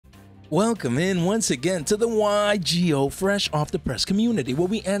Welcome in once again to the Yugioh Fresh Off the Press community, where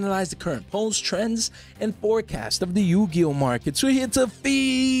we analyze the current polls, trends, and forecast of the Yu-Gi-Oh markets. We're here to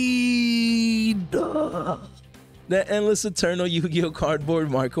feed the endless eternal Yu-Gi-Oh cardboard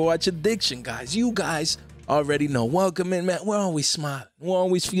market watch addiction, guys. You guys already know. Welcome in, man. We're always smiling. We're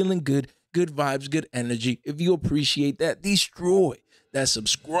always feeling good. Good vibes, good energy. If you appreciate that, destroy that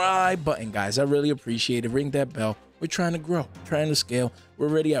subscribe button, guys. I really appreciate it. Ring that bell. We're trying to grow, trying to scale. We're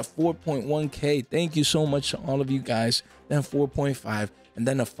already at 4.1K. Thank you so much to all of you guys. Then 4.5 and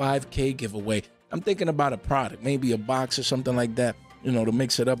then a 5K giveaway. I'm thinking about a product, maybe a box or something like that, you know, to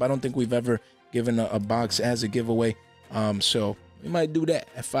mix it up. I don't think we've ever given a box as a giveaway. So we might do that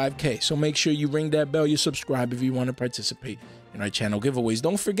at 5K. So make sure you ring that bell, you subscribe if you want to participate in our channel giveaways.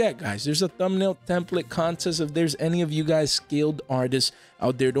 Don't forget, guys, there's a thumbnail template contest. If there's any of you guys skilled artists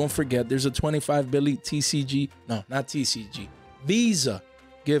out there, don't forget there's a 25 Billy TCG, no, not TCG, Visa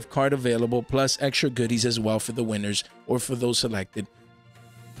gift card available, plus extra goodies as well for the winners or for those selected.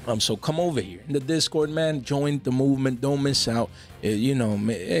 So come over here in the Discord, man. Join the movement. Don't miss out. You know,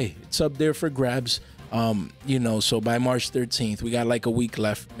 hey, it's up there for grabs. You know, so by March 13th, we got like a week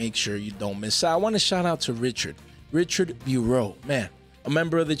left. Make sure you don't miss out. I want to shout out to Richard Buyouts, man, a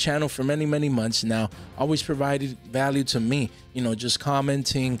member of the channel for many months now. Always provided value to me, you know, just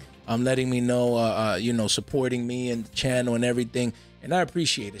commenting, letting me know, you know, supporting me and the channel and everything, and I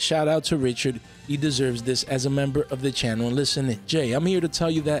appreciate it. Shout out to Richard. He deserves this as a member of the channel. And listen, Jay, I'm here to tell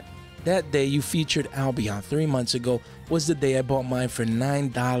you that that day you featured Albion 3 months ago was the day I bought mine for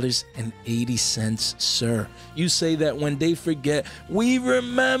 $9.80, sir. You say that when they forget, we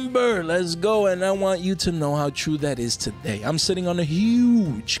remember. Let's go. And I want you to know how true that is today. I'm sitting on a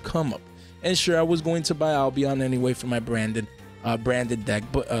huge come up. And sure, I was going to buy Albion anyway for my branded deck,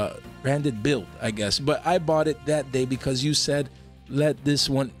 but branded build, I guess. But I bought it that day because you said, let this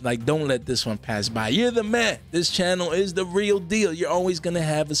one, like, don't let this one pass by. You're the man. This channel is the real deal. You're always gonna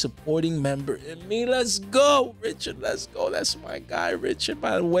have a supporting member in me. Let's go, Richard. Let's go. That's my guy, Richard.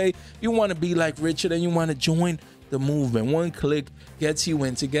 By the way, you want to be like Richard and you want to join the movement. One click gets you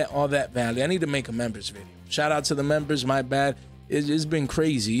in to get all that value. I need to make a members video. Shout out to the members. My bad. It's been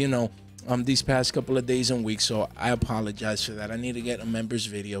crazy, you know, these past couple of days and weeks. So I apologize for that. I need to get a members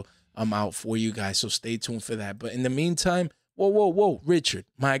video out for you guys. So stay tuned for that. But in the meantime, whoa, Richard,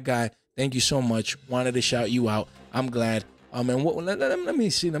 my guy, thank you so much. Wanted to shout you out. I'm glad. And what? Let me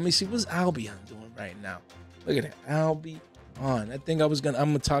see. What's Albion doing right now? Look at that, Albion. I think I'm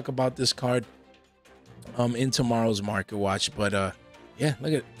gonna talk about this card in tomorrow's market watch. But yeah,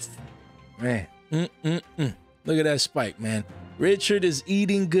 look at it, man. Look at that spike, man. Richard is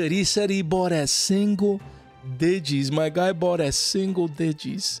eating good. He said he bought at single digits. My guy bought at single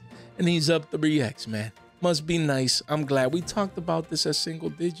digits, and he's up 3x, man. Must be nice. I'm glad. We talked about this as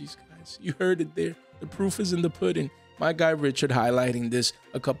single digits, guys. You heard it there. The proof is in the pudding. My guy Richard highlighting this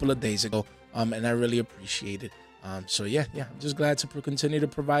a couple of days ago, and I really appreciate it. So yeah, I'm just glad to continue to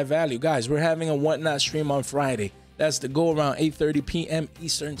provide value. Guys, we're having a Whatnot stream on Friday. That's the goal, around 8:30 p.m.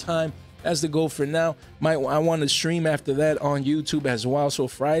 Eastern time. That's the goal for now. I want to stream after that on YouTube as well. So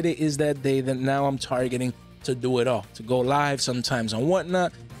Friday is that day that now I'm targeting to do it all. To go live sometimes on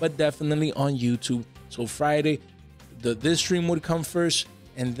Whatnot, but definitely on YouTube. So Friday, this stream would come first,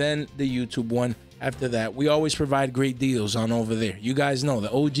 and then the YouTube one after that. We always provide great deals on over there. You guys know,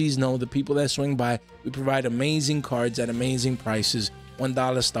 the OGs know, the people that swing by. We provide amazing cards at amazing prices,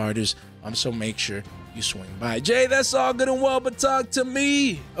 $1 starters. So make sure you swing by. Jay, that's all good and well, but talk to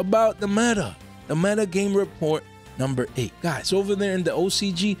me about the meta game report number 8. Guys, over there in the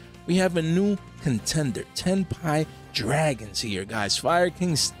OCG, we have a new contender, Tenpai Dragons here, guys. Fire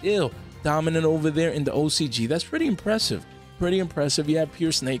King still dominant over there in the OCG. That's pretty impressive. You have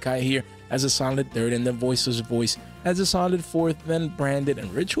Pure Snake Eye here as a solid 3rd, and then Voiceless Voice as a solid 4th, then Branded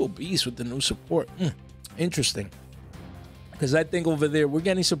and Ritual Beast with the new support. Interesting, because I think over there we're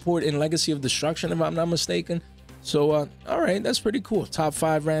getting support in Legacy of Destruction, if I'm not mistaken. So all right, that's pretty cool. Top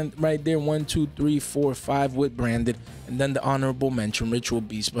 5 right there, 1, 2, 3, 4, 5 with Branded, and then the honorable mention Ritual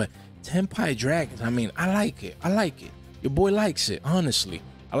Beast. But Tenpai Dragons, I mean, I like it. Your boy likes it, honestly.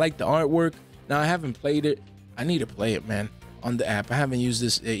 I like the artwork. Now, I haven't played it. I need to play it, man, on the app. I haven't used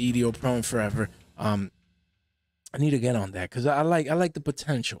this EDO Pro in forever. I need to get on that because I like the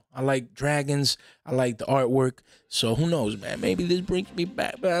potential. I like dragons. I like the artwork. So who knows, man? Maybe this brings me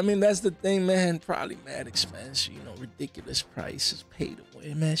back. But I mean, that's the thing, man. Probably mad expensive, you know, ridiculous prices, paid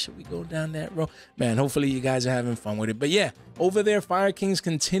away, man. Should we go down that road? Man, hopefully you guys are having fun with it. But yeah, over there, Fire Kings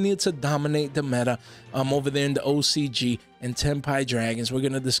continue to dominate the meta. Over there in the OCG and Tenpai Dragons. We're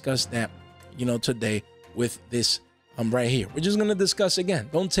gonna discuss that, you know, today with this right here. We're just gonna discuss again.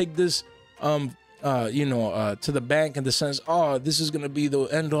 Don't take this to the bank in the sense, oh, this is gonna be the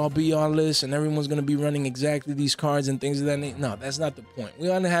end all be all list and everyone's gonna be running exactly these cards and things of that nature. No, that's not the point. We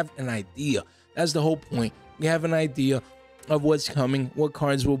want to have an idea. That's the whole point. We have an idea of what's coming, what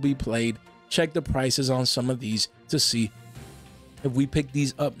cards will be played. Check the prices on some of these to see if we pick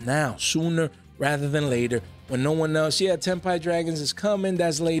these up now, sooner rather than later, when no one else. Yeah, Tenpai Dragons is coming.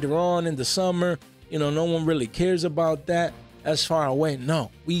 That's later on in the summer. You know, no one really cares about that. That's far away.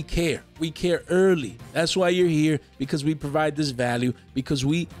 No, we care. We care early. That's why you're here, because we provide this value, because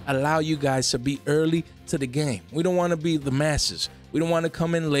we allow you guys to be early to the game. We don't want to be the masses. We don't want to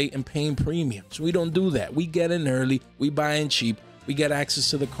come in late and paying premiums. We don't do that. We get in early. We buy in cheap. We get access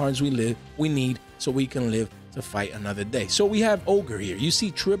to the cards we need so we can live to fight another day. So we have Ogre here. You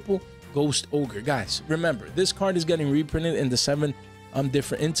see triple Ghost Ogre. Guys, remember, this card is getting reprinted in the seven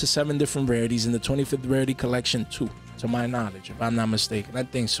different rarities in the 25th rarity collection too, to my knowledge, if I'm not mistaken. I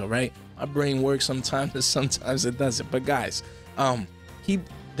think so, right? My brain works sometimes and sometimes it doesn't. But guys, keep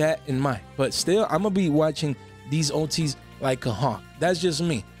that in mind. But still, I'm gonna be watching these OTs like a hawk. That's just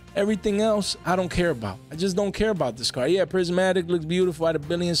me. Everything else, I don't care about. I just don't care about this card. Yeah, Prismatic looks beautiful at $1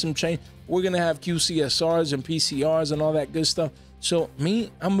 billion some change. We're gonna have QCSRs and PCRs and all that good stuff. So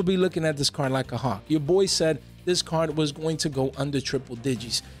me, I'm gonna be looking at this card like a hawk. Your boy said this card was going to go under triple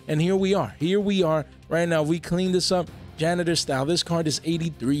digits, and here we are. Here we are right now. We cleaned this up janitor style. This card is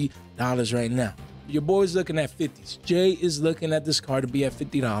 $83 right now. Your boy's looking at 50s. Jay is looking at this card to be at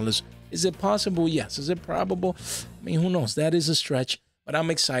 $50. Is it possible? Yes. Is it probable? I mean, who knows? That is a stretch, but I'm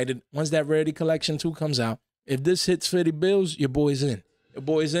excited. Once that Rarity Collection 2 comes out, if this hits 50 bills, your boy's in. Your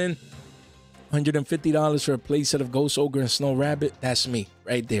boy's in. $150 for a playset of Ghost Ogre and Snow Rabbit. That's me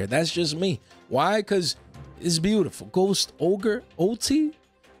right there. That's just me. Why? Because it's beautiful. Ghost Ogre OT?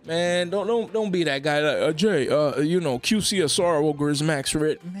 Man, don't be that guy. Like, Jay, QCSR Ogre is max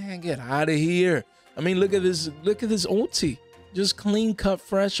red. Man, get out of here. I mean, look at this. Look at this OT. Just clean cut,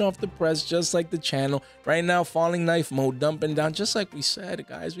 fresh off the press, just like the channel. Right now, falling knife mode, dumping down, just like we said,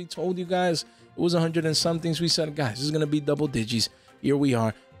 guys. We told you guys it was 100 and somethings. We said, guys, this is gonna be double digits. Here we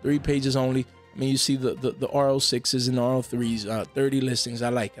are, 3 pages only. I mean, you see the RO6s and the RO3s, 30 listings. I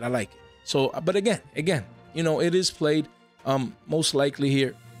like it. I like it. So, but again, you know, it is played most likely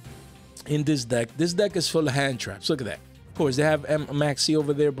here in this deck. This deck is full of hand traps. Look at that. Of course, they have Maxi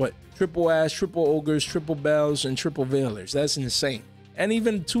over there, but triple Ash, triple Ogres, triple Bells, and triple Veilers. That's insane. And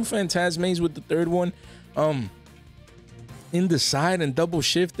even 2 Phantasmes with the third one in the side, and double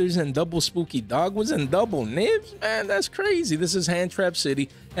Shifters and double Spooky Dogwoods and double Nibs. Man, that's crazy. This is Hand Trap City,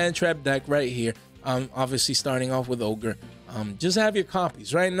 Hand Trap deck right here. Obviously starting off with Ogre. Just have your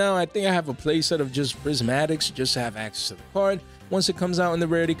copies. Right now, I think I have a playset of just Prismatics, just to have access to the card. Once it comes out in the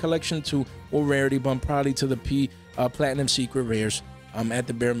Rarity Collection 2, we'll Rarity bump probably to the Platinum Secret Rares at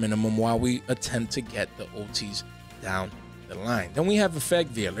the bare minimum while we attempt to get the OTs down the line. Then we have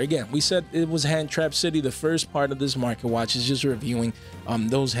Effect Veiler. Again, we said it was Hand Trap City. The first part of this market watch is just reviewing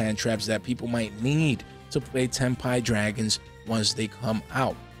those hand traps that people might need to play Tenpai Dragons once they come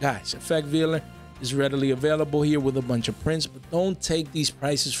out. Guys, Effect Veiler is readily available here with a bunch of prints, but don't take these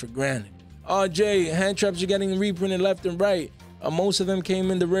prices for granted. Oh, Jay, hand traps are getting reprinted left and right. Most of them came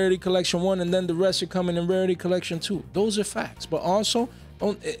in the Rarity Collection 1, and then the rest are coming in Rarity Collection 2. Those are facts, but also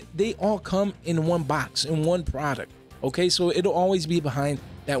they all come in one box, in one product. Okay, so it'll always be behind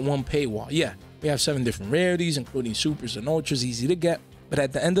that one paywall. Yeah, we have 7 different rarities, including supers and ultras, easy to get. But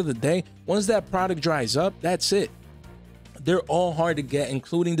at the end of the day, once that product dries up, that's it. They're all hard to get,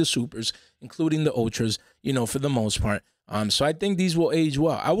 including the supers, including the ultras, you know, for the most part. So I think these will age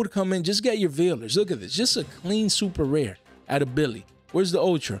well. I would come in, just get your Veilers. Look at this, just a clean super rare at $1 billion. Where's the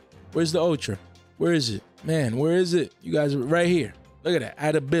ultra? Where's the ultra? Where is it? Man, where is it? You guys are right here. Look at that,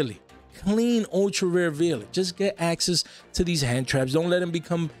 at $1 billion. Clean ultra rare Veiler. Just get access to these hand traps. Don't let them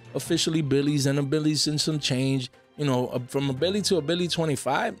become officially Billies and a Billies and some change. You know, from $1 billion to $1 billion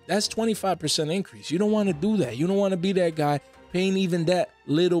 25, that's 25% increase. You don't want to do that. You don't want to be that guy paying even that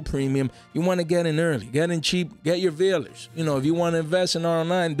little premium. You want to get in early, get in cheap, get your Veilers. You know, if you want to invest in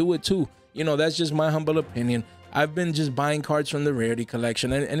R9, do it too. You know, that's just my humble opinion. I've been just buying cards from the Rarity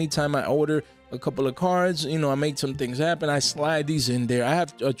Collection, and anytime I order a couple of cards, you know, I make some things happen, I slide these in there. I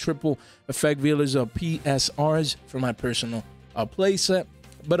have a triple Effect Veilers of PSRs for my personal playset,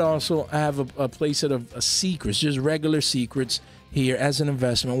 but also I have a playset of secrets, just regular secrets here as an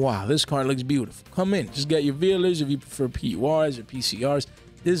investment. Wow, this card looks beautiful. Come in, just get your Veilers if you prefer PURs or PCRs.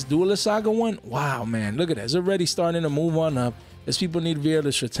 This Duelist Saga one, wow, man, look at that. It's already starting to move on up. As people need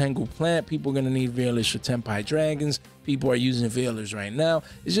Veilers for Tengu Plant, people are going to need Veilers for Tenpai Dragons. People are using Veilers right now.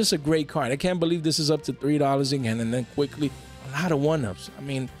 It's just a great card. I can't believe this is up to $3 again, and then quickly a lot of 1-ups. I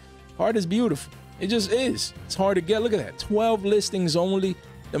mean, card is beautiful. It just is. It's hard to get. Look at that. 12 listings only.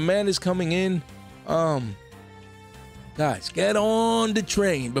 The man is coming in. Guys, get on the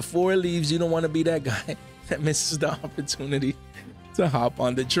train before it leaves. You don't want to be that guy that misses the opportunity to hop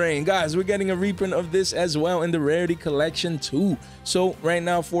on the train. Guys, we're getting a reprint of this as well in the Rarity Collection too. So right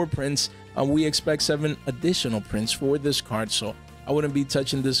now, 4 prints. We expect 7 additional prints for this card. So I wouldn't be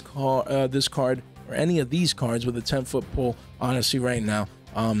touching this card or any of these cards with a 10-foot pole, honestly, right now.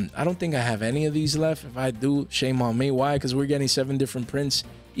 I don't think I have any of these left. If I do, shame on me. Why? Because we're getting 7 different prints.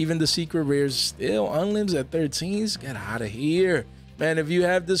 Even the secret rares still unlims at 13s. Get out of here, man. If you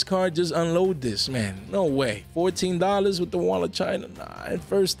have this card, just unload this, man. No way. $14 with the Wall of China. Nah, at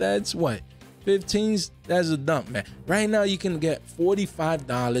first that's what, 15s. That's a dump, man. Right now you can get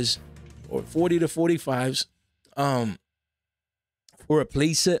 $45 or 40 to 45s for a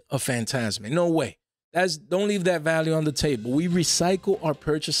playset of Phantasm. No way. Don't leave that value on the table. We recycle our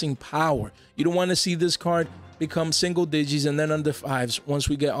purchasing power. You don't want to see this card become single digits and then under 5s once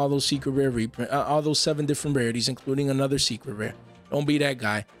we get all those secret rare reprint, all those 7 different rarities, including another secret rare. Don't be that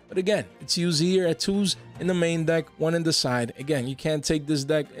guy. But again, it's used here at 2s in the main deck, 1 in the side. Again, you can't take this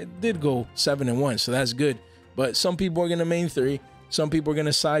deck. It did go 7 and 1, so that's good. But some people are gonna main 3, some people are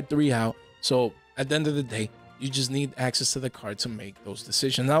gonna side 3 out. So at the end of the day, you just need access to the card to make those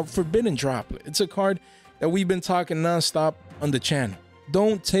decisions. Now, Forbidden Droplet. It's a card that we've been talking nonstop on the channel.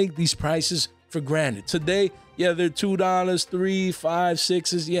 Don't take these prices for granted. Today, yeah, they're $2, $3, $5,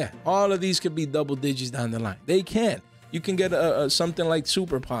 $6s. Yeah, all of these could be double digits down the line. They can. You can get something like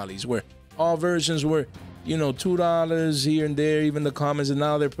Super Polys, where all versions were, you know, $2 here and there, even the commons, and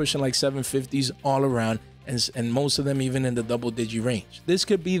now they're pushing like 750s all around, and most of them even in the double digit range. This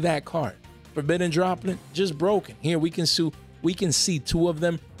could be that card. Forbidden Droplet, just broken. Here we can see 2 of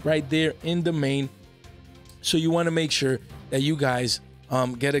them right there in the main. So you want to make sure that you guys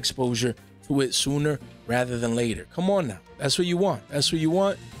get exposure to it sooner rather than later. Come on now. That's what you want. That's what you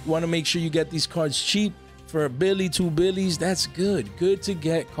want. You want to make sure you get these cards cheap for $1 billion, $2 billion. That's good. Good to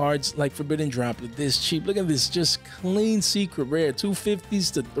get cards like Forbidden Droplet this cheap. Look at this, just clean secret rare,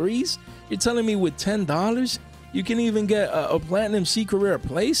 250s to 3s. You're telling me with $10 you can even get a platinum secret rare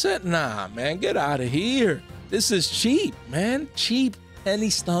playset? Nah, man, get out of here. This is cheap, man. Cheap, penny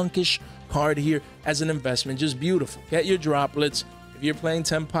stonkish card here as an investment. Just beautiful. Get your droplets. If you're playing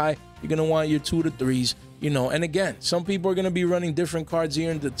Tenpai, you're gonna want your 2 to 3s, you know. And again, some people are gonna be running different cards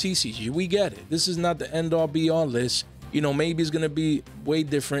here in the TCG. We get it. This is not the end all be all list. You know, maybe it's gonna be way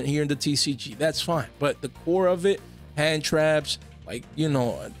different here in the TCG. That's fine. But the core of it, hand traps, like, you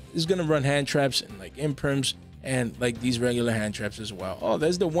know, is gonna run hand traps and like imperms and like these regular hand traps as well. Oh,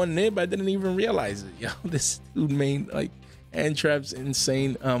 there's the one nib. I didn't even realize it. Yo, this dude made like hand traps,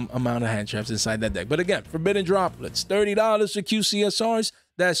 insane amount of hand traps inside that deck. But again, Forbidden Droplets, $30 for QCSRs.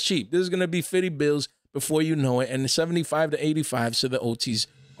 That's cheap. This is gonna be 50 bills before you know it, and 75 to 85. So the OTs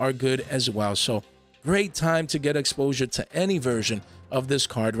are good as well. So great time to get exposure to any version of this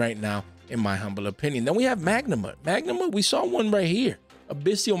card right now, in my humble opinion. Then we have Magnamut. Magnamut, we saw one right here.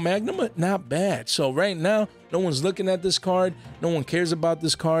 Abyssal Magnamut, not bad. So right now, no one's looking at this card. No one cares about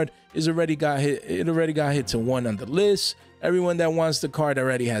this card. It already got hit to 1 on the list. Everyone that wants the card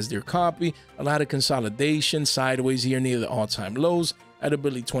already has their copy. A lot of consolidation sideways here near the all-time lows at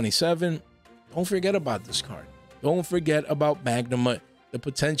ability 27. Don't forget about this card. Don't forget about Magnamut. The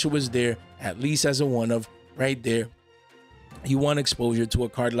potential is there, at least as a 1-of right there. You want exposure to a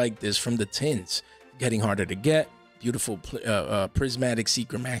card like this from the tins. Getting harder to get. Beautiful prismatic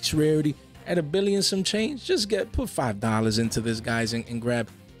secret max rarity at $1 billion some change. Just put $5 into this, guys, and grab,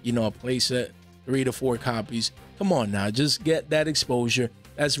 you know, a playset, 3 to 4 copies. Come on now, just get that exposure.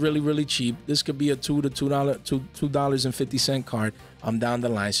 That's really cheap. This could be a $2.50 card down the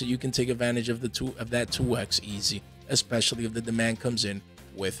line, so you can take advantage of that 2x easy, especially if the demand comes in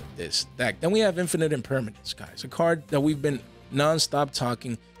with this deck. Then we have Infinite Impermanence, guys, a card that we've been non-stop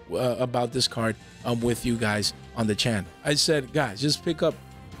talking about this card with you guys on the channel. I said, guys, just pick up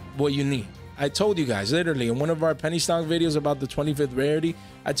what you need. I told you guys literally in one of our penny stock videos about the 25th rarity,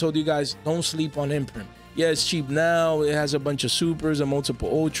 I told you guys, don't sleep on Imprint. Yeah, it's cheap now. It has a bunch of supers and multiple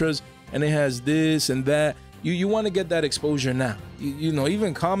ultras, and it has this and that. You want to get that exposure now. You know,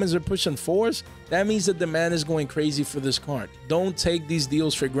 even commons are pushing 4s. That means the demand is going crazy for this card. Don't take these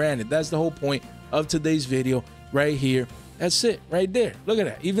deals for granted. That's the whole point of today's video right here. That's it right there. Look at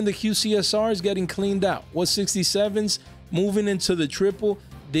that. Even the QCSR is getting cleaned out. What 67s moving into the triple.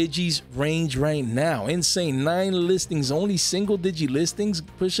 digis range right now. Insane. 9 listings, only single digi listings,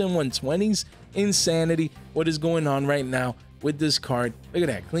 pushing 120s. Insanity. What is going on right now with this card? Look at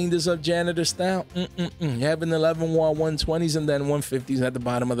that. Clean this up janitor style. You have an 11 wall 120s and then 150s at the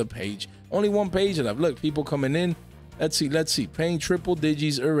bottom of the page. Only one page left. Look, people coming in. Let's see. Paying triple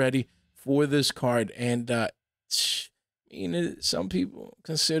digis already for this card. And some people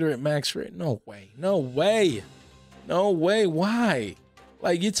consider it max rare. No way. Why?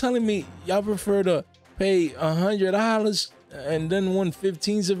 Like, you're telling me y'all prefer to pay $100 and then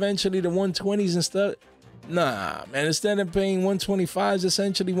 115s eventually to 120s and stuff? Nah, man. Instead of paying 125s,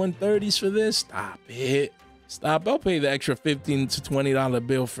 essentially 130s for this, stop it. Stop. I'll pay the extra $15 to $20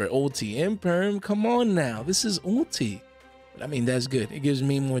 bill for OT Imperm. Come on now. This is OT. But I mean, that's good. It gives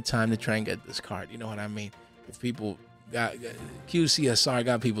me more time to try and get this card. You know what I mean? If people got QCSR,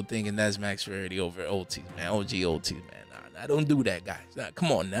 got people thinking that's max rarity over OT, man. OG OT, man. Nah, don't do that, guys. Nah,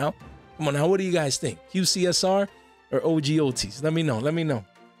 come on now. What do you guys think? QCSR or OG OTs? Let me know. Let me know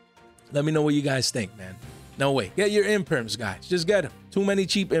what you guys think, man. No way. Get your imperms, guys. Just get them. Too many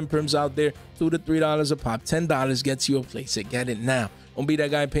cheap imperms out there. $2 to $3 a pop. $10 gets you a playset. Get it now. Don't be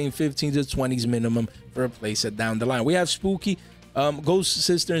that guy paying 15 to 20s minimum for a playset down the line. We have Spooky, Ghost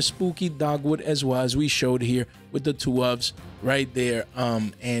Sister and Spooky Dogwood as well, as we showed here with the 2 ofs right there.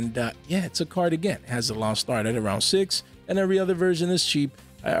 Yeah, it's a card again. It has a long start at around 6, and every other version is cheap.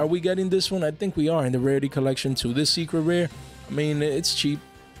 Are we getting this one? I think we are in the rarity collection too. This secret rare, I mean, it's cheap.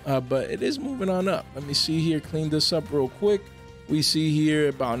 But it is moving on up. Let me see here. Clean this up real quick. We see here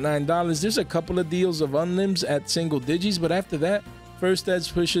about $9. There's a couple of deals of unlims at single digis, but after that, first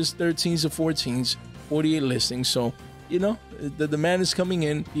edge pushes 13s to 14s, 48 listings. So, you know, the demand is coming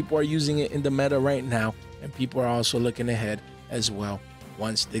in. People are using it in the meta right now, and people are also looking ahead as well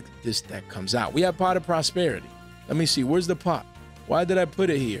once this deck comes out. We have Pot of Prosperity. Let me see. Where's the pot? Why did I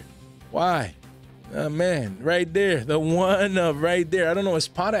put it here? Why? Man, right there, the one right there. I don't know, is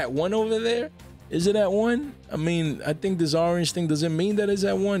pot at 1 over there? Is it at 1? I mean, I think this orange thing, does it mean that it's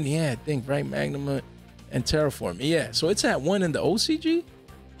at 1? Yeah, I think, right? Magnum and Terraform. Yeah, so it's at 1 in the OCG?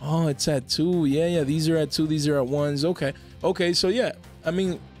 Oh, it's at 2. Yeah, these are at 2, these are at 1s. Okay, so yeah, I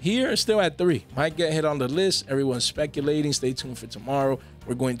mean, here, still at 3. Might get hit on the list. Everyone's speculating. Stay tuned for tomorrow.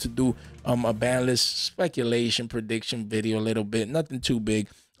 We're going to do a Banlist speculation prediction video a little bit. Nothing too big.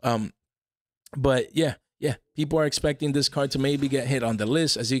 But yeah, people are expecting this card to maybe get hit on the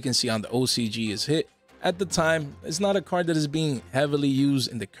list. As you can see on the OCG is hit. At the time, it's not a card that is being heavily used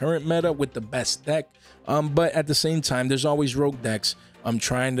in the current meta with the best deck. But at the same time, there's always rogue decks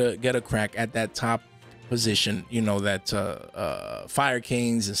trying to get a crack at that top position. You know, that Fire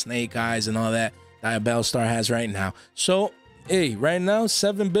Kings and Snake Eyes and all that Bellstar has right now. So, hey, right now,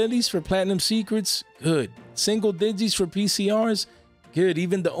 7 billies for Platinum Secrets. Good. Single digits for PCRs. Good.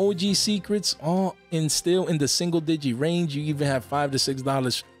 Even the OG secrets, all still in the single digit range. You even have $5 to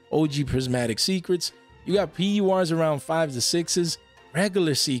 $6 OG prismatic secrets. You got PURs around 5s to 6s.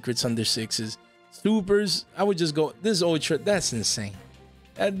 Regular secrets under 6s. Supers, I would just go, this ultra, that's insane.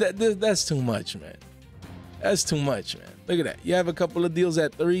 That's too much, man. That's too much, man. Look at that. You have a couple of deals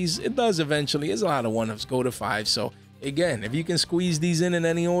at 3s. It does eventually. It's a lot of 1-ups go to 5. So again, if you can squeeze these in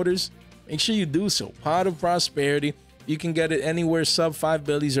any orders, make sure you do so. Pot of Prosperity. You can get it anywhere sub 5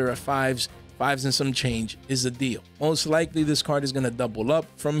 billies or at 5s and some change is the deal. Most likely this card is going to double up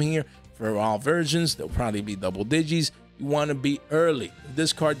from here for all versions. They'll probably be double digis. You want to be early. If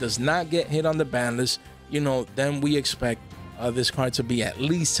this card does not get hit on the ban list, you know, then we expect this card to be at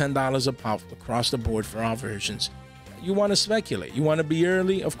least $10 a pop across the board for all versions. You want to speculate. You want to be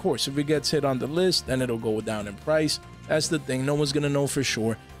early. Of course, if it gets hit on the list, then it'll go down in price. That's the thing. No one's going to know for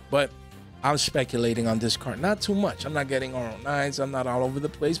sure. But I'm speculating on this card. Not too much. I'm not getting all 9s. I'm not all over the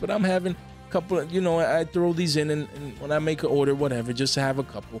place, but I'm having a couple of, you know, I throw these in and when I make an order, whatever, just to have a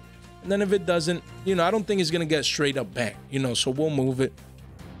couple. And then if it doesn't, you know, I don't think it's going to get straight up bang, you know, so we'll move it,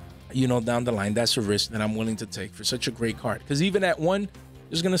 you know, down the line. That's a risk that I'm willing to take for such a great card. Because even at 1,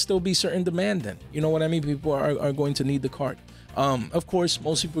 there's going to still be certain demand then. You know what I mean? People are going to need the card. Of course,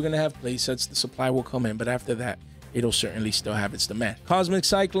 most people are going to have play sets. The supply will come in, but after that, it'll certainly still have its demand. Cosmic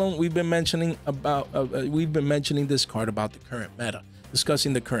Cyclone, we've been mentioning this card about the current meta.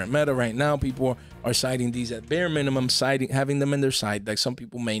 Discussing the current meta right now, people are citing these at bare minimum, having them in their side deck. Some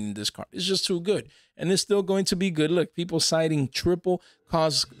people maining this card. It's just too good, and it's still going to be good. Look, people citing triple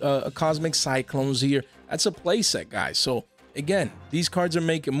Cosmic Cyclones here. That's a playset, guys. So again, these cards are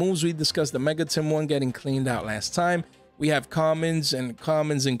making moves. We discussed the Mega Tim one getting cleaned out last time. We have commons and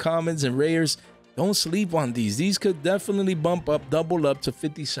rares. Don't sleep on these. These could definitely bump up, double up to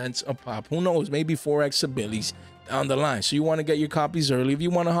 50 cents a pop. Who knows? Maybe 4x abilities. on the line. So you want to get your copies early. If you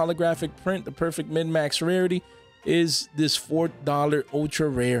want a holographic print, the perfect min-max rarity is this $4 ultra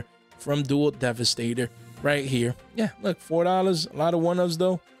rare from Duel Devastator right here. Yeah, look, $4. A lot of one-ofs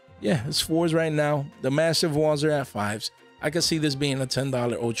though. Yeah, it's 4s right now. The massive walls are at 5s. I can see this being a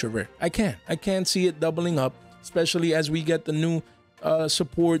 $10 ultra rare. I can see it doubling up, especially as we get the new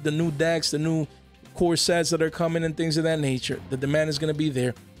support, the new decks, the new core sets that are coming and things of that nature. The demand is going to be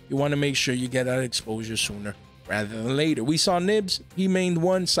there. You want to make sure you get that exposure sooner rather than later. We saw Nibs. He mained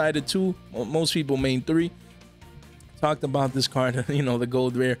 1, sided 2. Most people main 3. Talked about this card. You know, the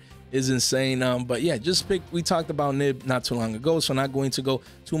gold rare is insane. But yeah, we talked about Nib not too long ago, so not going to go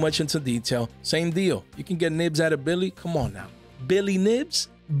too much into detail. Same deal. You can get Nibs at a Billy. Come on now. Billy Nibs?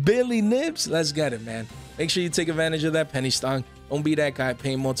 Let's get it, man. Make sure you take advantage of that penny stock. Don't be that guy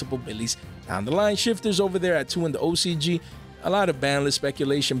paying multiple Billies down the line. Shifters over there at 2 in the OCG. A lot of banlist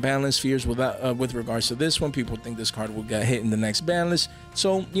speculation, banlist fears with regards to this one. People think this card will get hit in the next banlist.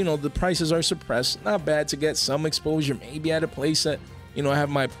 So, you know, the prices are suppressed. Not bad to get some exposure, maybe at a playset. You know, I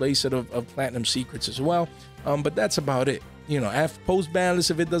have my playset of Platinum Secrets as well. But that's about it. You know, after post banlist,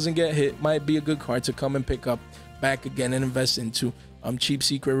 if it doesn't get hit, might be a good card to come and pick up back again and invest into. Cheap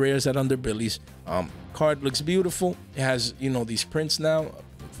secret rares at under Billies. Card looks beautiful. It has, you know, these prints now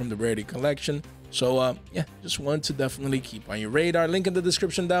from the Rarity Collection. So, yeah, just wanted to definitely keep on your radar. Link in the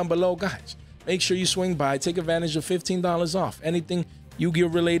description down below, guys. Make sure you swing by. Take advantage of $15 off. Anything Yu-Gi-Oh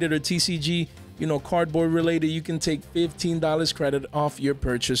related or TCG, you know, cardboard related, you can take $15 credit off your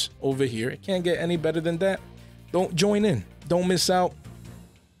purchase over here. It can't get any better than that. Don't join in. Don't miss out.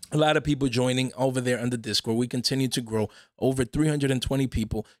 A lot of people joining over there on the Discord. We continue to grow. Over 320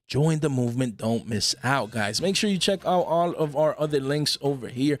 people. Join the movement. Don't miss out, guys. Make sure you check out all of our other links over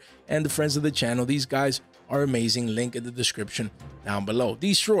here and the friends of the channel. These guys are amazing. Link in the description down below.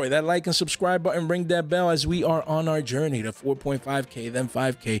 Destroy that like and subscribe button. Ring that bell as we are on our journey to 4.5K, then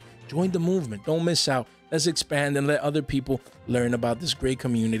 5K. Join the movement. Don't miss out. Let's expand and let other people learn about this great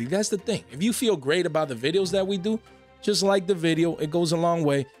community. That's the thing. If you feel great about the videos that we do, just like the video. It goes a long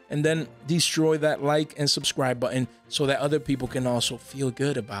way. And then destroy that like and subscribe button so that other people can also feel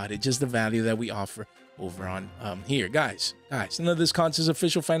good about it. Just the value that we offer over on here. Guys, none of this content is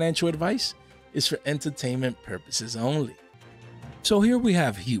official financial advice. It's for entertainment purposes only. So here we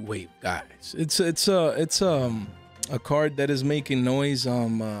have Heat Wave, guys. It's a card that is making noise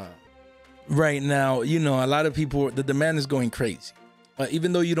right now. You know, a lot of people, the demand is going crazy.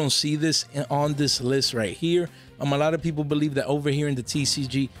 Even though you don't see this on this list right here, a lot of people believe that over here in the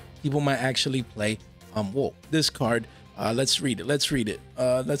TCG, people might actually play this card. Let's read it. Let's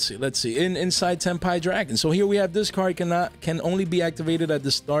see. Inside Tenpai Dragon. So here we have this card can only be activated at the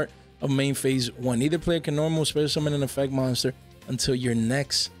start of main phase 1. Neither player can normal special summon an effect monster until your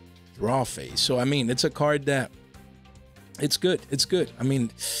next draw phase. So I mean, it's a card that it's good. I mean,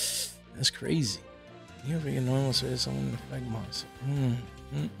 that's crazy. You're very normal, so there's someone like monster.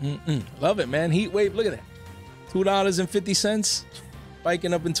 Love it, man. Heat Wave, look at that. $2.50,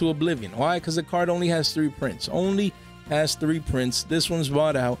 spiking up into oblivion. Why? Because the card only has 3 prints. This one's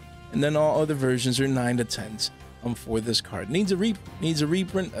bought out, and then all other versions are 9 to 10s for this card. Needs a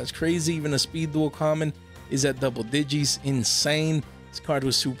reprint. That's crazy. Even a speed dual common is at double digits. Insane. This card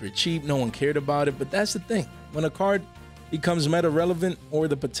was super cheap. No one cared about it. But that's the thing. When a card becomes meta relevant, or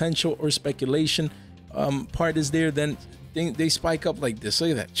the potential or speculation part is there, then they spike up like this.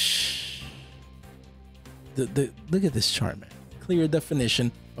 Look at that. Look at this chart, man. Clear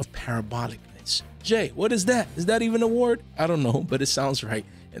definition of parabolicness. Jay, what is that? Is that even a word? I don't know, but it sounds right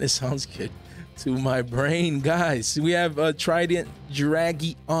and it sounds good to my brain, guys. We have Trident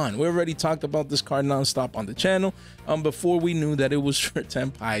Dragion. We already talked about this card nonstop on the channel before we knew that it was for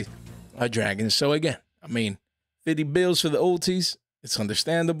Tenpai Dragon. So again, I mean, 50 bills for the OTs. It's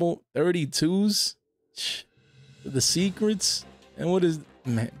understandable. 32s. The secrets. And what is,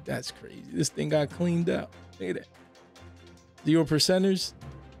 man, that's crazy. This thing got cleaned out. Look at that. 0%ers.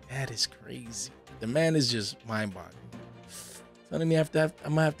 That is crazy. The man is just mind-boggling. Telling me I'm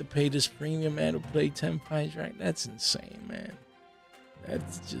gonna have to pay this premium, man, to play 10 pints, right? That's insane, man.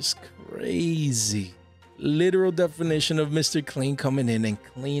 That's just crazy. Literal definition of Mr. Clean coming in and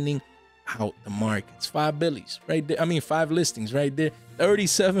cleaning out the markets. 5 billies right there. I mean, 5 listings right there.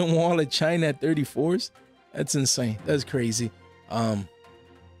 37 wall of China at 34s. That's insane. That's crazy.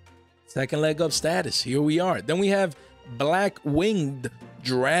 Second leg up status. Here we are. Then we have Black Winged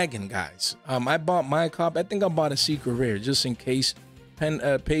Dragon, guys. I bought my copy. I think I bought a secret rare just in case.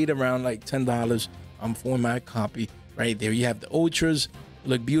 Paid around like $10 for my copy right there. You have the ultras,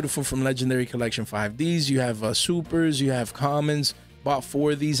 look beautiful from Legendary Collection 5Ds. You have supers, you have commons, Bought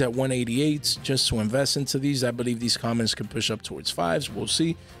 4 of these at 188s just to invest into these. I believe these commons could push up towards 5s. We'll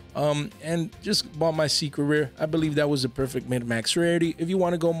see. And just bought my secret rare. I believe that was the perfect mid-max rarity. If you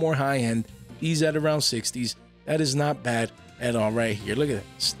want to go more high-end, these at around 60s, that is not bad at all right here. Look at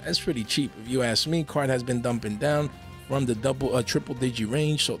that. That's pretty cheap if you ask me. Card has been dumping down from the triple digi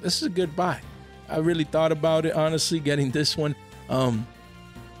range, so this is a good buy. I really thought about it, honestly, getting this one.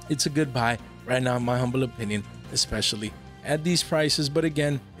 It's a good buy right now, in my humble opinion, especially at these prices. But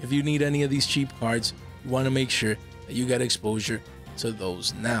again, if you need any of these cheap cards, you want to make sure that you get exposure to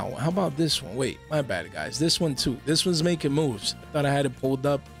those. Now, how about this one? Wait, my bad, guys. This one too. This one's making moves. I thought I had it pulled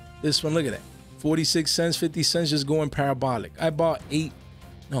up. This one, look at that. 46 cents, 50 cents, just going parabolic. I bought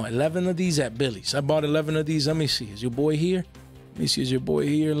 11 of these at Billy's. I bought 11 of these. Let me see. Is your boy here? Let me see. Is your boy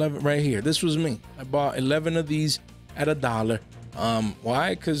here? 11 right here. This was me. I bought 11 of these at $1.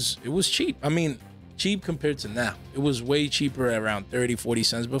 Why? Because it was cheap. I mean, cheap compared to now. It was way cheaper, around 30, 40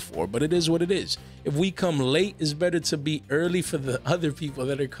 cents before, but it is what it is. If we come late, it's better to be early for the other people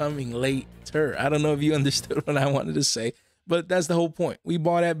that are coming later. I don't know if you understood what I wanted to say, but that's the whole point. We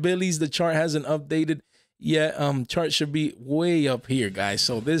bought at Billy's. The chart hasn't updated yet. Chart should be way up here, guys.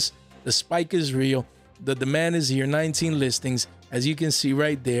 So the spike is real. The demand is here. 19 listings, as you can see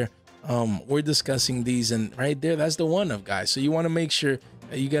right there. We're discussing these, and right there, that's the one of, guys. So you want to make sure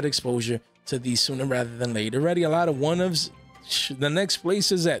that you get exposure to these sooner rather than later. Already a lot of one ofs. The next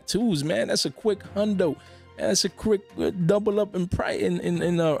place is at 2s, man. That's a quick hundo. That's a quick double up in price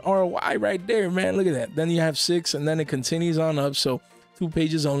in ROI right there, man. Look at that. Then you have 6, and then it continues on up. So 2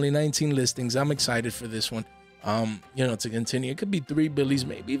 pages only, 19 listings. I'm excited for this one. To continue. It could be 3 Billies,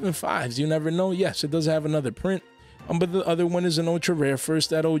 maybe even 5s. You never know. Yes, it does have another print. But the other one is an ultra rare.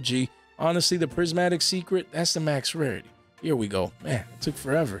 First at OG. Honestly, the prismatic secret, that's the max rarity. Here we go. Man, it took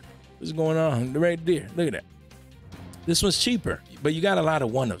forever. What's going on right there? Look at that. This one's cheaper, but you got a lot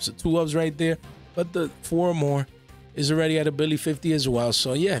of one-ups. The 2-ups right there, but the 4 or more is already at a Billy 50 as well.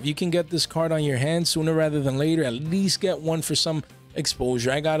 So yeah, if you can get this card on your hand sooner rather than later, at least get one for some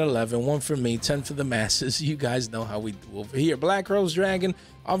exposure. I got 11, 1 for me, 10 for the masses. You guys know how we do over here. Black Rose Dragon,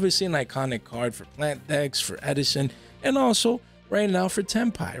 obviously an iconic card for Plant Decks, for Edison, and also right now for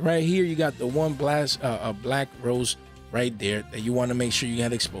Tenpai. Right here, you got the one Black Rose right there that you want to make sure you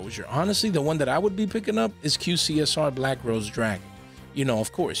get exposure. Honestly, the one that I would be picking up is QCSR Black Rose Dragon.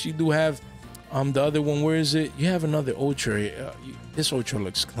 Of course, you do have the other one. Where is it? You have another Ultra. This Ultra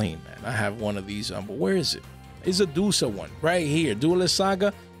looks clean, man. I have one of these, but where is it? It's a Dusa one right here. Duelist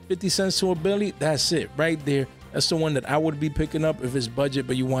Saga, 50 cents to a Billy. That's it right there. That's the one that I would be picking up if it's budget,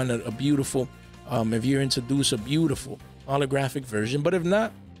 but you want a beautiful, if you're into Dusa, beautiful holographic version. But if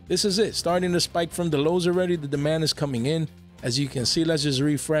not, this is it. Starting to spike from the lows already. The demand is coming in. As you can see, let's just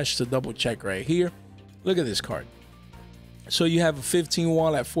refresh to double check right here. Look at this card. So you have a 15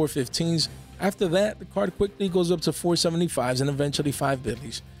 wall at 415s. After that, the card quickly goes up to 475s and eventually 5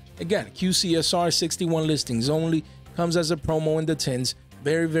 Billies. Again, QCSR, 61 listings only. Comes as a promo in the 10s.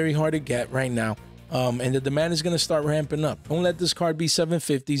 Very, very hard to get right now. And the demand is going to start ramping up. Don't let this card be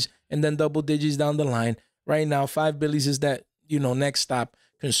 750s and then double digits down the line. Right now, 5 Billies is that, next stop.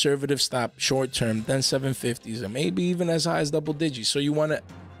 Conservative stop, short term, then 750s, and maybe even as high as double digits. So you want to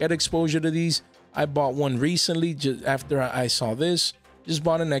get exposure to these. I bought one recently just after I saw this. Just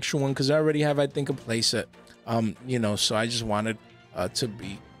bought an extra one because I already have, I think, a playset. So I just wanted to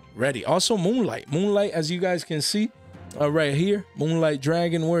be ready. Also, Moonlight, as you guys can see, right here, Moonlight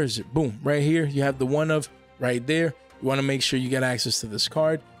Dragon. Where is it? Boom, right here. You have the one of right there. You want to make sure you get access to this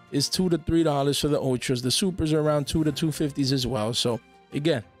card. It's $2 to $3 for the ultras. The supers are around $2 to $250s as well. So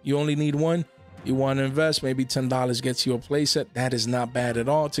again, you only need one. You want to invest, maybe $10 gets you a playset. That is not bad at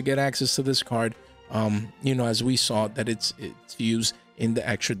all to get access to this card. As we saw that it's used in the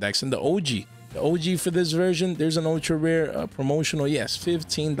extra decks. And the OG for this version, there's an ultra rare promotional. Yes,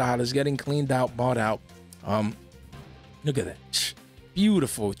 $15 getting cleaned out, bought out. Look at that.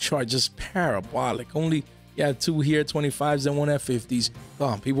 Beautiful chart, just parabolic. Only, yeah, 2 here, 25s, and 1 at 50s.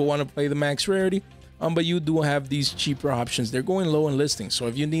 People want to play the max rarity. But you do have these cheaper options. They're going low in listings. So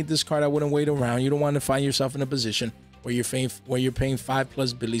if you need this card, I wouldn't wait around. You don't want to find yourself in a position where you're paying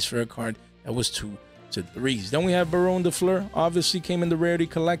 5+ Billies for a card that was 2 to 3s. Then we have Baron de Fleur. Obviously came in the rarity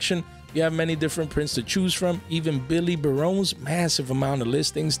collection. You have many different prints to choose from. Even Billy Barons, massive amount of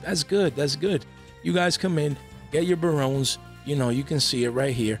listings. That's good. That's good. You guys come in, get your Barons. You can see it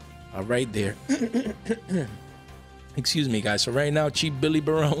right here, right there. Excuse me, guys. So right now, cheap Billy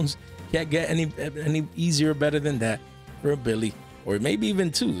Barons. Can't get any easier or better than that for a Billy, or maybe even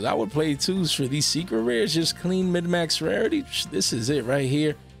 2s. I would play 2s for these secret rares, just clean mid-max rarity. This is it right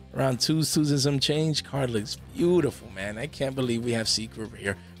here. around twos and some change. Card looks beautiful, man. I can't believe we have secret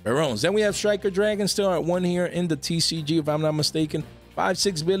rare Barones. Then we have Striker Dragon still at 1 here in the TCG, if I'm not mistaken.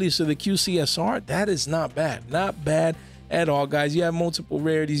 5-6 Billies to the QCSR. That is not bad. Not bad at all, guys. You have multiple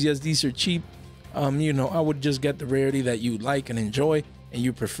rarities. Yes, these are cheap. You know, I would just get the rarity that you like and enjoy and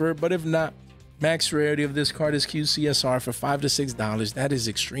you prefer. But if not, max rarity of this card is QCSR for $5 to $6. That is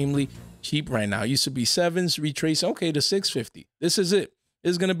extremely cheap right now. It used to be 7s, retrace, okay, to $6.50. This is it.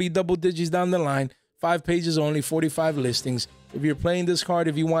 This is going to be double digits down the line. 5 pages only, 45 listings. If you're playing this card,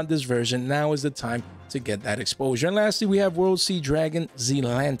 if you want this version, now is the time to get that exposure. And lastly, we have World Sea Dragon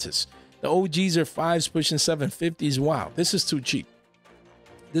Zealantis. The OGs are 5s pushing 750s. Wow, this is too cheap.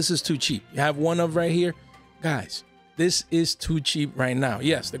 This is too cheap. You have one of right here. Guys, this is too cheap right now.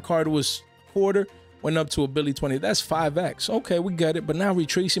 Yes, the card was quarter, went up to a Billy 20. That's 5x. Okay, we get it. But now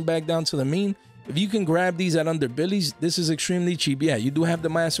retracing back down to the mean, if you can grab these at under Billies, this is extremely cheap. Yeah, you do have the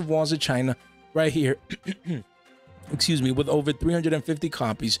massive walls of China right here. Excuse me, with over 350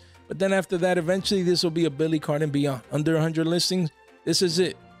 copies. But then after that, eventually this will be a Billy card and beyond. Under 100 listings, this is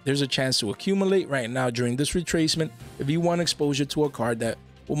it. There's a chance to accumulate right now during this retracement. If you want exposure to a card that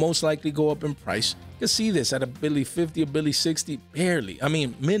will most likely go up in price, you can see this at a Billy 50, a Billy 60, barely. I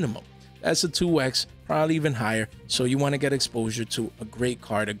mean, minimum. That's a 2x, probably even higher. So you want to get exposure to a great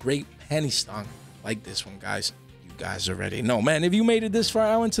card, a great penny stock like this one, guys. You guys already know, man. If you made it this far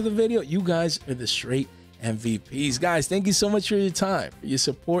out into the video, you guys are the straight MVPs. Guys, thank you so much for your time, for your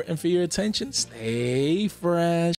support, and for your attention. Stay fresh.